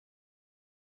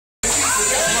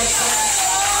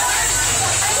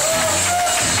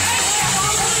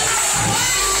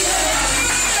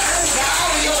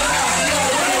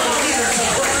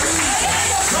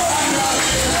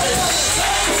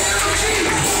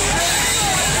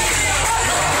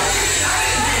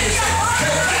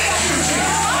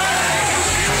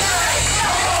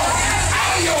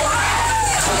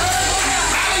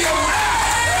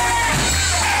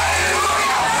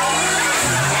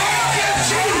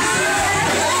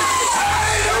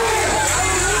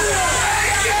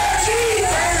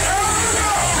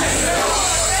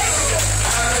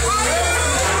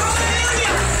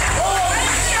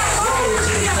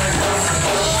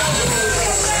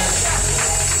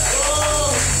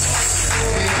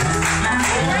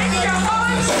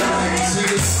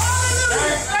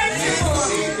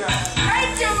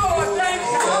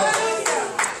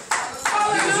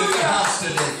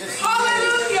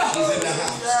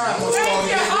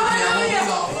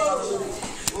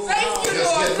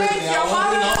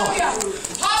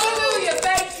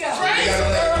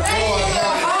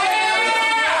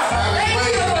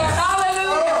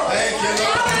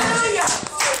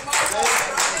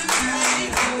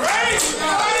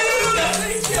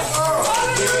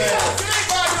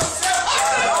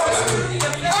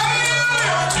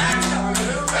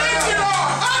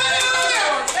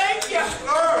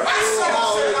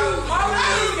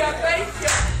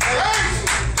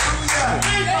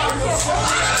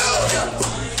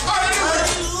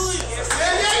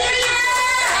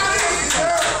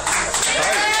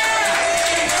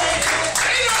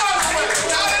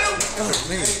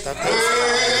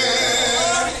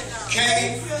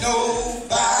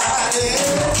nobody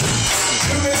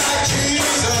do me like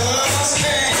Jesus.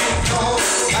 Can't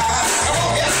nobody. Come on,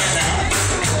 get me now.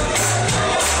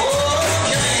 Oh,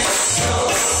 can't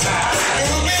nobody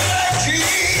do me like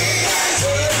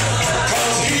Jesus.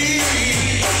 'Cause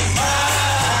he's my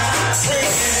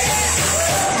friend.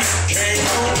 Can't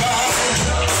nobody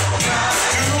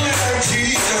do me like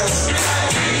Jesus.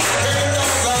 Can't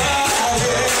nobody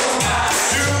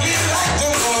do me like the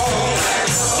Lord.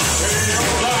 Can't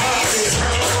nobody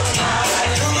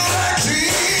do me like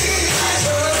Jesus.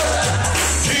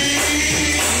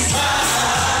 He's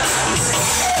mine.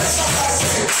 Somebody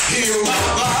say, heal my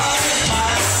body, my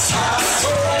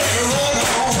soul, and run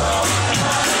on.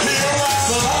 Heal my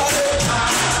body,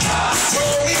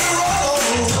 told me to run on.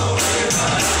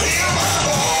 Heal my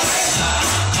body,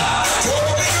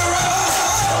 told me to run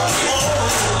on.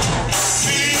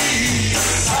 He's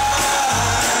my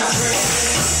friend.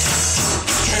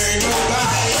 Can't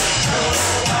nobody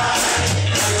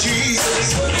like Jesus.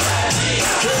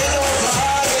 Can't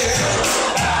nobody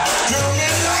do me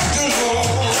like the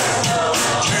Lord.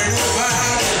 Can't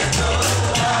nobody do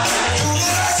me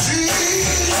like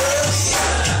Jesus.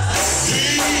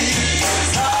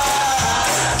 He's my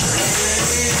friend.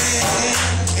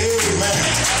 Amen.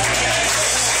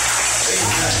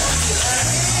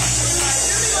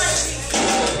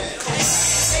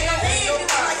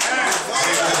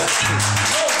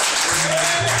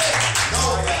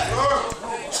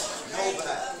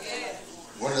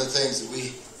 One of the things that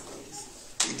we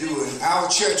do in our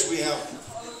church, we have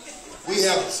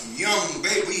some young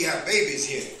baby. We have babies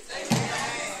here.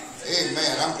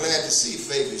 Amen. I'm glad to see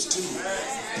babies too.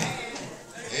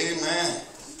 Amen.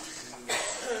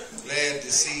 Glad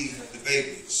to see the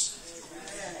babies.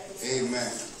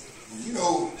 Amen. You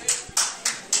know,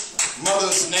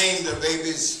 mothers name their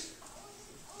babies.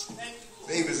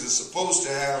 Babies are supposed to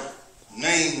have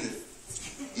names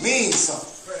that mean something.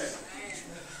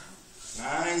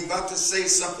 Now, I ain't about to say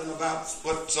something about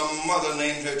what some mother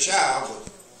named her child, but,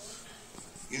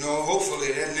 you know,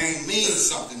 hopefully that name means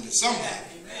something to somebody.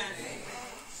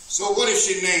 So what if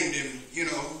she named him, you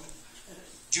know,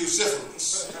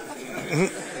 Juciferous?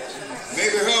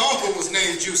 Maybe her uncle was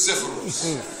named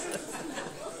Juciferous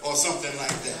or something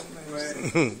like that.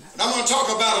 And I'm going to talk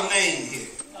about a name here.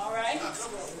 All right.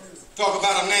 Talk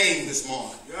about a name this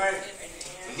morning.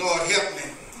 The Lord help me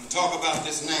talk about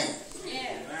this name.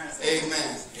 Yeah.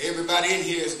 Amen. Everybody in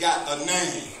here has got a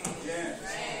name.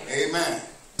 Amen.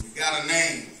 You got a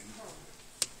name.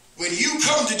 When you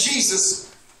come to Jesus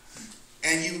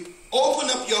and you open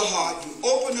up your heart, you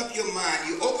open up your mind,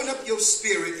 you open up your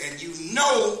spirit, and you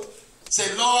know, say,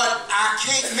 Lord, I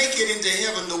can't make it into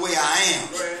heaven the way I am.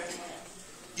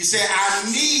 You say, I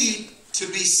need to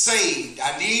be saved.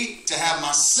 I need to have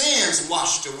my sins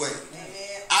washed away.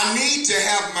 I need to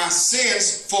have my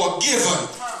sins forgiven.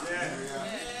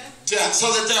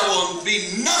 So that there will be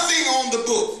nothing on the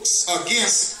books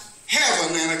against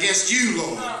heaven and against you,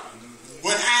 Lord,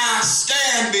 when I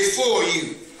stand before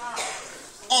you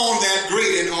on that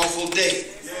great and awful day.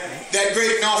 That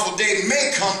great and awful day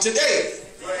may come today.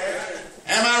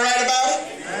 Am I right about it?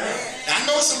 I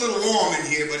know it's a little warm in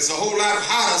here, but it's a whole lot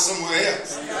hotter somewhere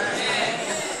else.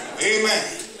 Amen.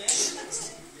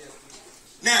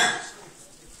 Now,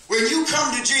 when you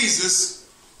come to Jesus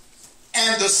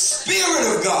and the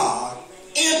Spirit of God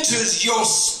enters your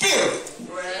spirit,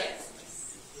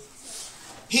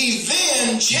 He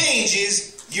then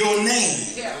changes your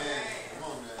name.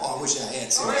 Oh, I wish I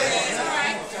had something.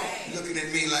 Looking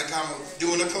at me like I'm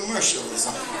doing a commercial or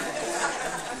something.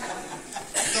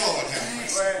 Lord have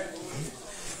mercy.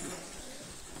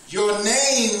 Your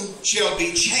name shall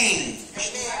be changed.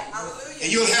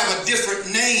 And you'll have a different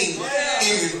name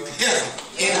in heaven,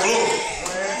 in glory.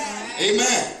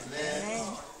 Amen.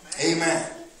 Amen.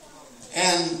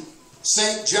 And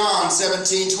St. John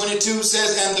 17:22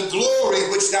 says, and the glory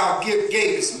which thou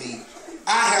gavest me,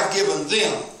 I have given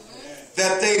them,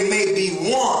 that they may be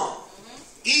one,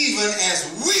 even as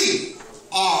we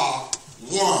are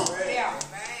one.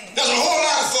 There's a whole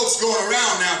lot of folks going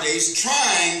around nowadays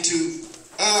trying to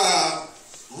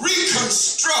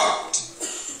reconstruct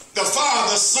the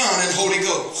Father, Son, and Holy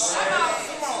Ghost.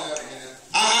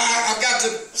 I've got to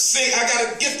say, I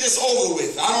got to get this over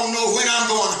with. I don't know when I'm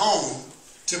going home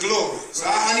to glory. So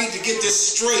I need to get this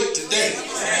straight today.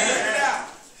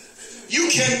 You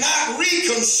cannot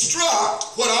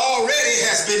reconstruct what already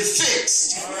has been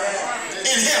fixed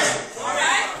in heaven.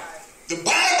 The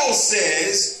Bible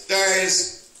says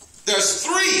there's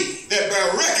three that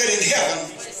bear record in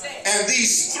heaven, and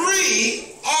these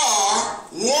three are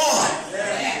one.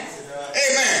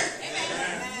 Amen.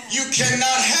 You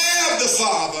cannot have have the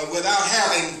Father without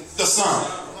having the Son.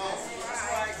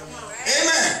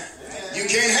 Amen. You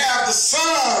can't have the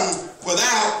Son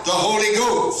without the Holy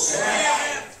Ghost.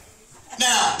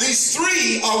 Now, these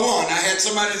three are one. I had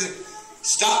somebody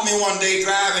stop me one day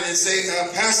driving and say,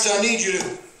 Pastor, I need you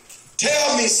to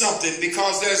tell me something,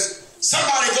 because there's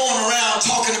somebody going around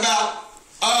talking about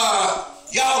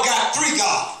y'all got three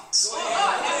gods.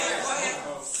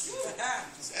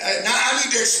 Now I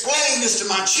need to explain this to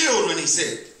my children, he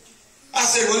said. I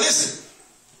said, well, listen.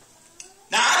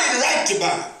 Now I didn't write the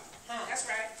Bible. That's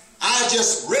right. I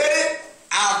just read it.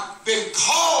 I've been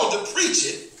called to preach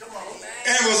it.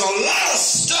 And there was a lot of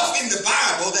stuff in the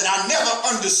Bible that I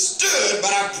never understood,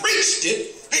 but I preached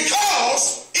it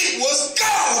because it was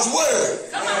God's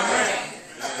word.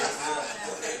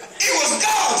 It was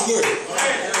God's word.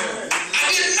 I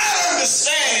did not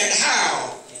understand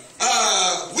how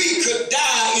we could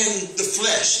die in the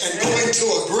flesh and go into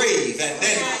a grave and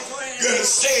then gonna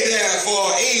stay there for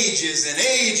ages and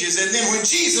ages. And then when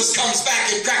Jesus comes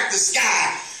back and cracked the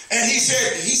sky, and he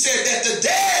said that the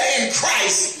dead in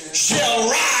Christ shall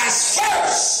rise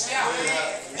first.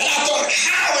 And I thought,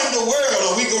 how in the world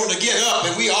are we going to get up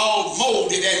and we all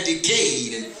molded and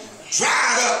decayed and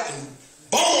dried up and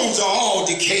bones are all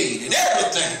decayed and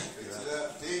everything?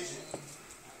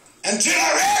 Until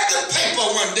I read the paper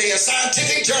one day, a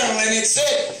scientific journal, and it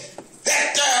said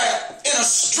that in a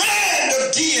strand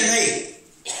of DNA,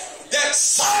 that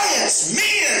science,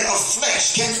 men of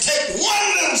flesh, can take one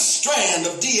little strand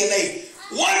of DNA,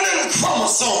 one little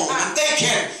chromosome, and they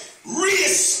can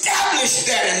reestablish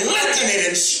that and lengthen it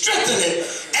and strengthen it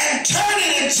and turn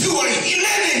it into a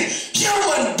living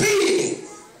human being.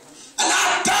 And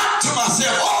I thought to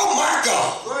myself, oh my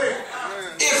God,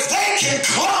 if they can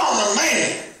clone a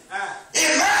man,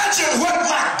 imagine what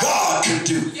my God could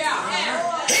do.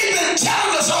 He's been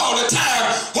telling us all the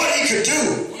time what he could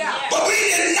do. But we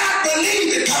did not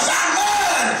believe it because our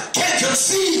mind can't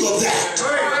conceive of that.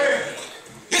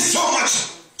 There's so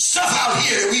much stuff out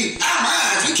here that our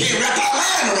minds, we can't wrap our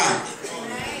mind around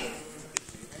it.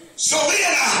 So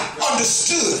then I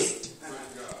understood it.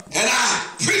 And I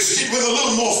preached it with a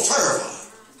little more fervor.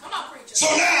 So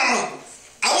now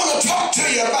I want to talk to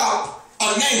you about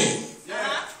a name.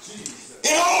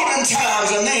 In olden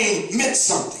times, a name meant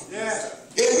something.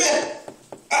 It meant,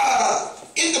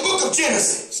 in the book of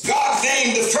Genesis, God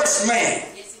named the first man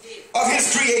of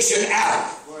his creation Adam,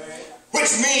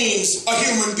 which means a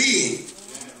human being.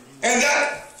 And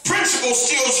that principle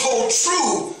still holds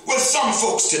true with some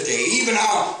folks today. Even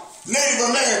our Native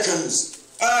Americans,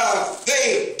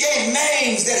 they gave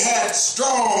names that had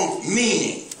strong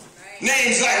meaning.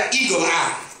 Names like Eagle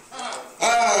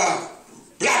Eye,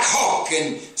 Black Hawk,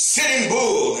 and Sitting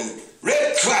Bull, and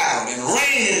Red Cloud, and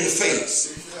Rain in the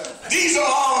Face. These are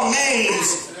all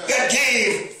names that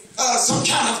gave some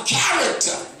kind of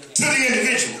character to the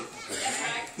individual.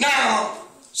 Now,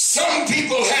 some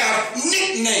people have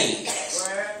nicknames.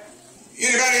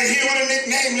 Anybody here with a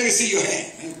nickname? Let me see your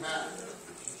hand.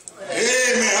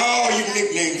 Amen. All you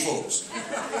nickname folks.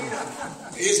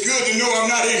 It's good to know I'm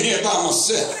not in here by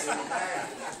myself.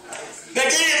 They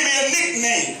gave me a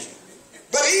nickname.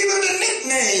 But even the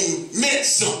nickname meant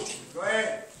something.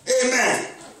 Amen.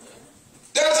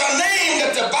 There's a name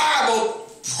that the Bible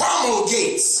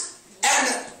promulgates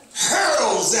and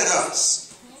hurls at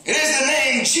us. It is the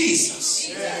name Jesus.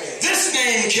 This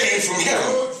name came from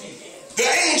heaven. The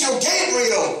angel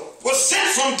Gabriel was sent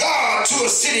from God to a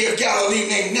city of Galilee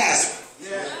named Nazareth,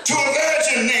 to a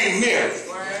virgin named Mary,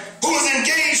 who was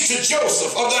engaged to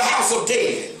Joseph of the house of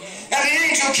David. And the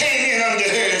angel came in unto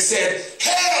her and said,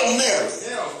 Hail Mary,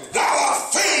 thou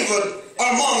art favored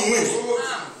among women.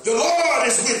 The Lord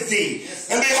is with thee.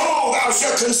 And behold, thou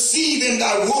shalt conceive in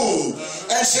thy womb,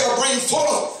 and shall bring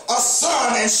forth a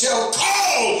son, and shall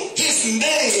call his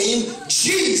name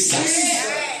Jesus.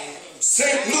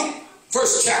 St. Luke,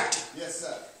 first chapter.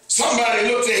 Somebody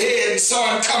looked ahead and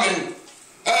saw him coming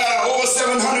over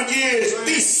 700 years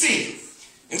BC.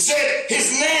 And said,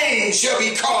 his name shall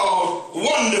be called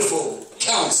Wonderful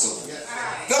Counselor,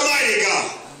 the Mighty God.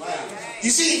 You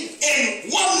see, in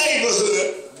one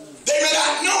neighborhood, they may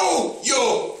not know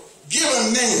your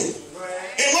given name.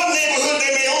 In one neighborhood,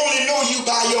 they may only know you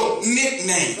by your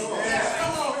nickname.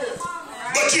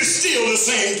 But you're still the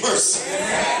same person.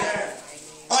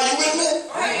 Are you with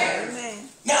me?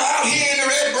 Now, out here in the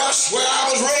Red Brush, where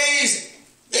I was raised,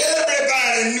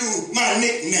 everybody knew my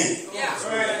nickname.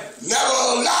 There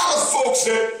were a lot of folks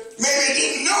that maybe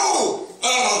didn't know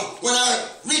when I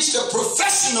reached a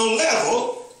professional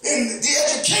level in the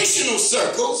educational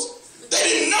circles They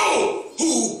didn't know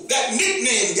who that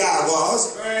nickname guy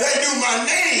was. They knew my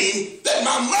name that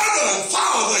my mother and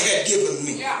father had given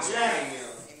me.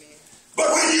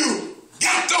 But when you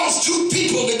got those two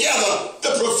people together,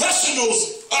 the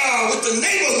professionals with the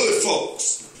neighborhood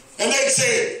folks, and they'd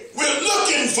say, we're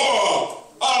looking for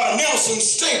Nelson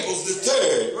Staples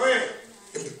III.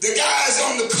 The guys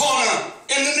on the corner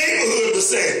in the neighborhood would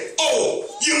say, oh,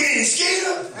 you mean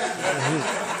Skinner?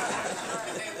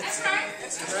 That's right.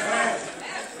 That's right.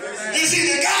 You see,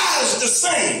 the guy's the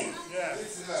same,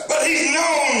 but he's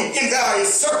known in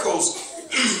various circles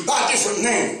by different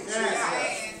names.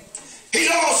 He's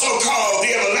also called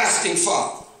the Everlasting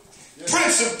Father,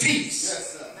 Prince of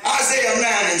Peace, Isaiah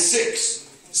 9:6.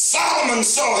 Solomon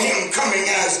saw him coming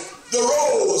as the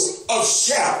rose of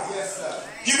Sharon.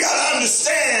 You got to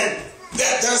understand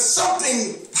that there's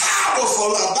something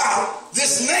powerful about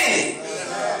this name.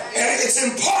 And it's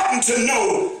important to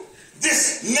know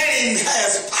this name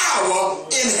has power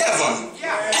in heaven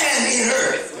and in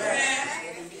earth.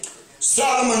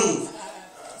 Solomon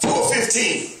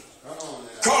 4:15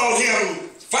 called him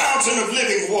fountain of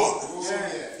living water,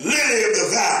 lily of the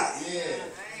valley.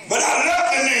 But I love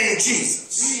the name Jesus.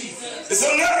 It's a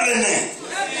lovely name.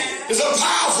 It's a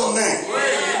powerful name.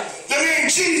 The name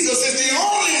Jesus is the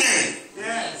only name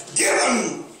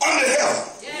given under heaven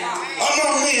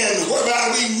among men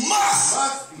whereby we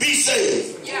must be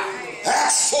saved.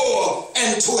 Acts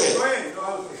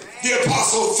 4:12. The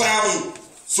apostle found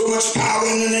so much power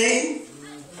in the name.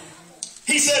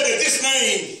 He said that this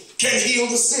name can heal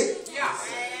the sick,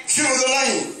 cure the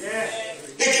lame.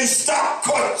 It can stop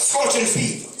scorching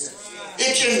fever.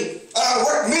 It can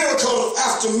work miracle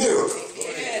after miracle.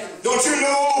 Don't you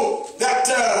know that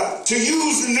to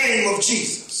use the name of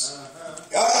Jesus,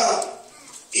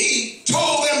 he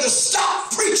told them to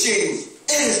stop preaching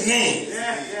in his name.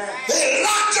 They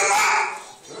locked him up,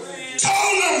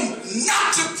 told him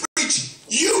not to preach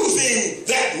using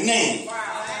that name.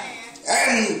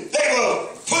 And they were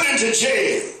put into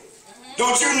jail.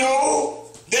 Don't you know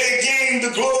they gained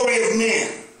the glory of men?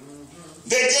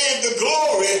 They gave the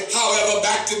glory, however,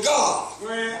 back to God.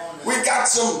 We've got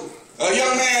a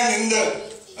young man in the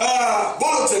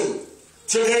bulletin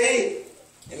today,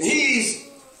 and he's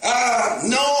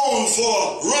known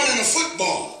for running a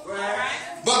football,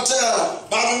 but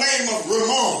by the name of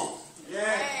Ramon.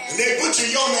 And they butcher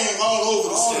your name all over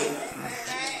the state.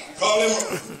 Call him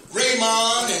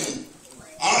Raymond and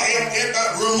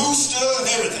Ramusta and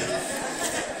everything.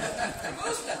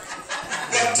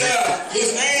 But his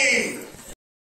name